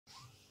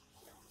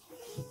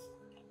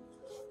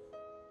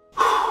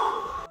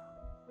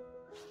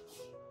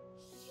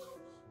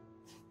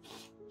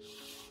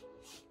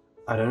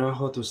I don't know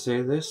how to say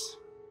this.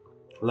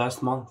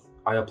 Last month,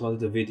 I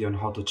uploaded a video on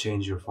how to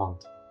change your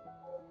font.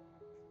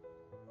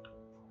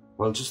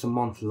 Well, just a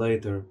month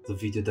later, the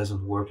video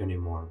doesn't work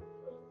anymore,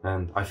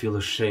 and I feel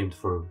ashamed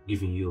for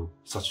giving you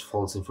such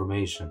false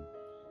information.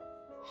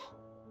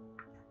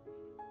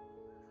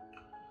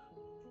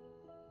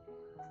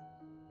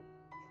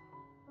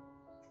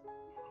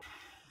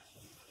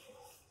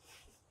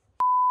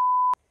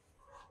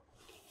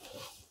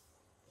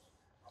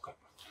 Okay.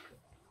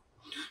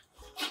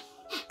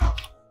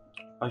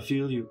 I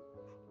feel you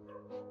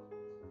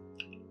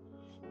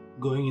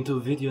going into a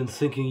video and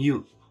thinking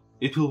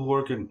it will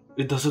work and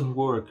it doesn't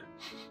work.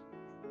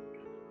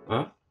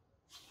 Huh?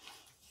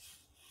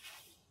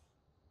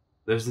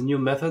 There's a new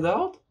method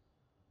out?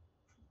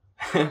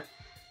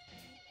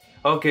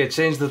 Okay,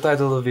 change the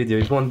title of the video.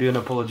 It won't be an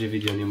apology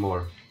video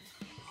anymore.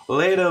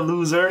 Later,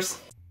 losers!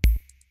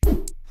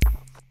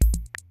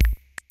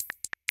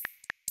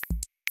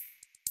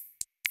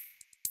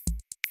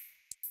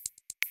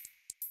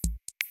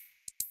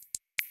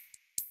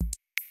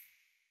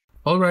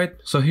 Alright,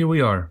 so here we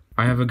are.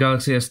 I have a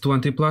Galaxy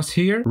S20 Plus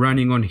here,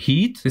 running on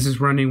Heat. This is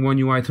running One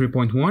UI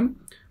 3.1,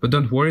 but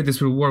don't worry, this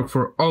will work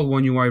for all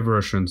One UI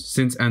versions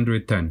since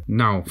Android 10.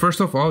 Now, first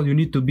of all, you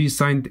need to be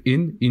signed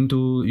in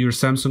into your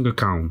Samsung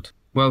account.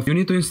 Well, you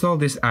need to install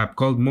this app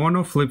called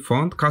Mono Flip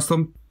Font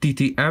Custom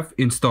TTF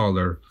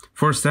Installer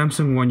for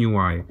Samsung One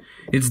UI.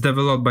 It's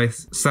developed by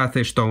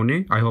Satish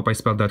Tony, I hope I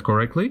spelled that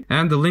correctly,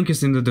 and the link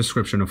is in the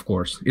description, of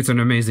course. It's an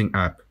amazing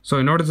app. So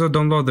in order to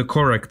download the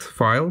correct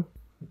file,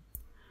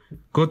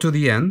 go to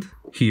the end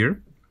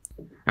here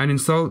and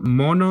install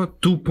Mono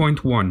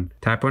 2.1.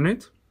 Tap on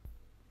it.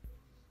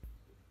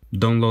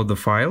 Download the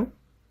file.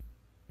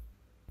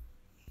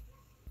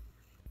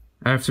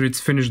 After it's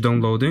finished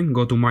downloading,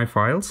 go to My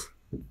Files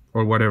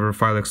or whatever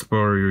file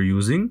explorer you're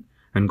using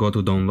and go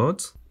to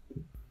Downloads.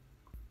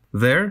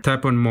 There,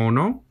 tap on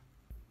Mono.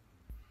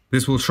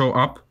 This will show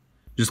up.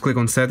 Just click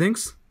on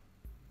Settings.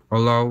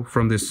 Allow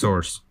from this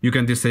source. You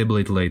can disable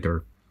it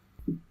later.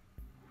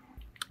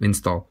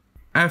 Install.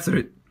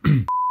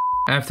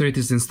 After it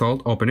is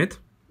installed, open it,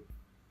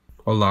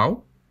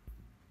 allow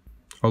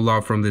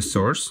from this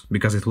source,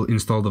 because it will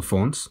install the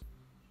fonts.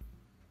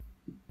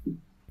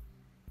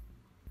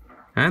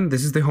 And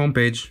this is the home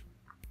page.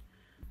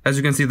 As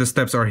you can see, the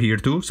steps are here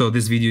too, so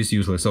this video is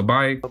useless, so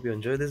bye. Hope you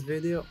enjoyed this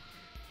video.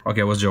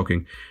 Okay, I was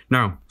joking.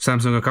 Now,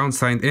 Samsung account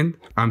signed in,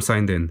 I'm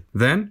signed in.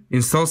 Then,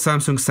 install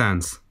Samsung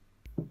Sans.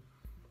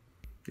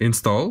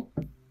 Install.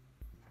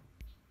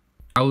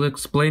 I will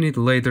explain it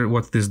later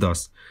what this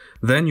does.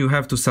 Then you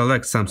have to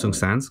select Samsung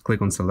Sans,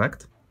 click on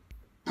select,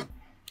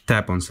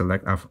 tap on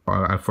select,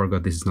 I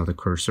forgot this is not a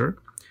cursor.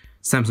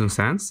 Samsung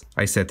Sans,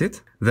 I set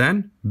it.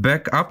 Then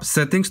back up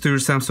settings to your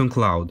Samsung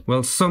Cloud.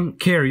 Well, some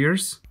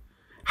carriers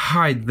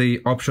hide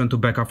the option to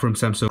back up from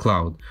Samsung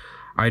Cloud.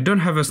 I don't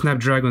have a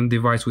Snapdragon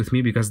device with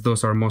me because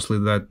those are mostly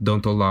that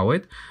don't allow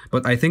it,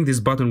 but I think this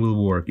button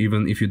will work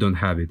even if you don't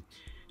have it.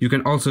 You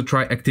can also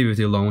try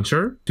Activity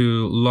Launcher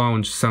to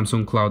launch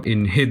Samsung Cloud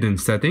in hidden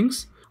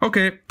settings.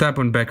 Okay, tap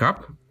on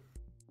Backup.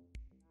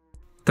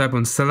 Tap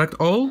on Select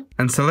All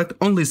and select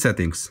Only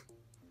Settings.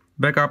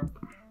 Backup.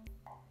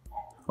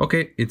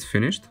 Okay, it's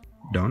finished.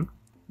 Done.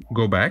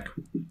 Go back.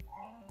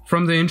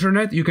 From the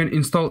internet, you can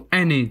install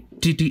any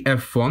TTF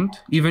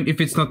font. Even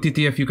if it's not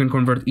TTF, you can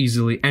convert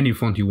easily any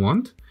font you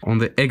want. On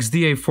the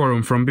XDA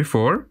forum from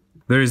before,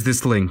 there is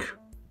this link.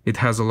 It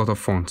has a lot of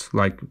fonts.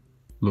 Like,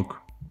 look.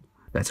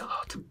 That's a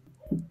lot.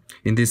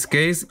 In this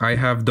case, I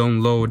have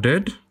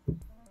downloaded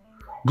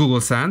Google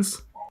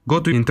Sans. Go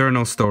to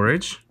internal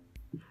storage.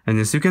 And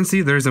as you can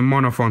see, there is a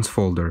Mono Fonts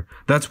folder.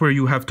 That's where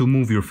you have to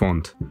move your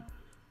font.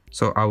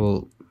 So I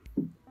will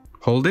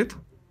hold it,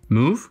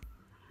 move,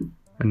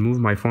 and move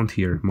my font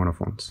here, Mono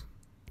Fonts.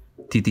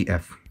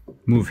 TTF.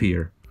 Move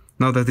here.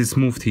 Now that it's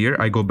moved here,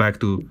 I go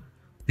back to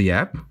the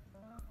app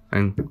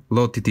and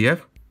load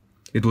TTF.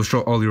 It will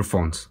show all your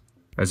fonts.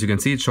 As you can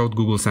see, it showed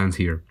Google Sans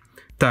here.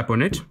 Tap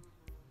on it.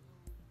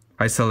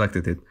 I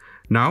selected it.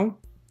 Now,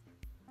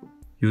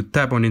 you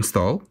tap on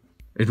install.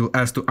 It will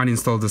ask to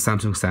uninstall the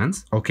Samsung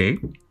Sans. Okay.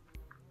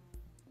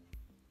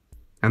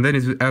 And then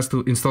it will ask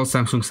to install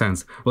Samsung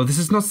Sans. Well, this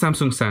is not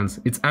Samsung Sans.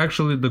 It's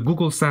actually the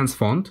Google Sans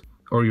font,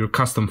 or your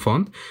custom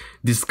font,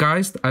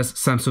 disguised as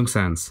Samsung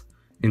Sans.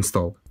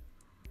 Install.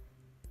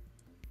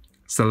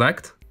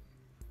 Select.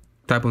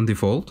 Tap on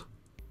Default.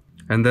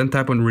 And then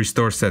tap on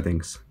Restore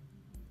Settings.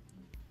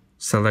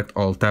 Select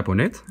all, tap on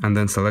it, and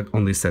then select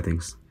Only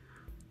Settings.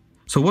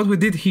 So what we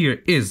did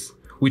here is,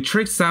 we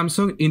tricked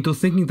Samsung into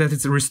thinking that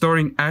it's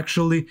restoring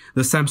actually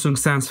the Samsung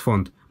Sans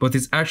font, but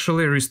it's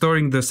actually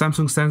restoring the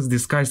Samsung Sans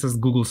disguised as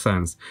Google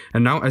Sans.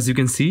 And now, as you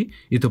can see,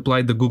 it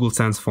applied the Google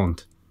Sans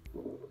font.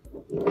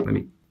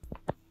 Can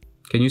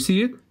you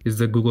see it? It's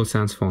the Google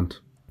Sans font.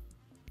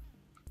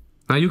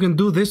 Now you can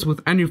do this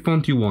with any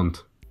font you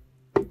want.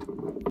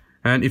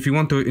 And if you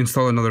want to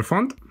install another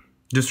font,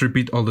 just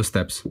repeat all the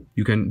steps.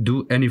 You can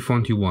do any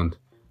font you want.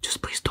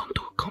 Just please don't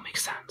do Comic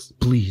Sans.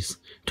 Please,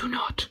 do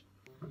not.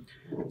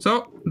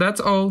 So, that's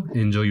all.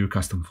 Enjoy your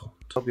custom font.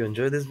 Hope you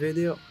enjoyed this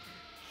video.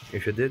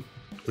 If you did,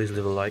 please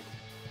leave a like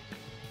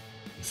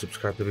and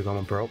subscribe to become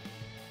a pro.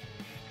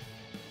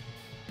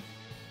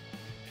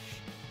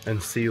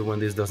 And see you when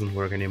this doesn't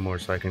work anymore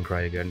so I can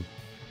cry again.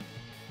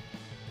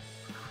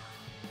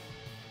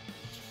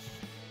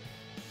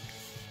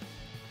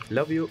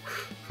 Love you.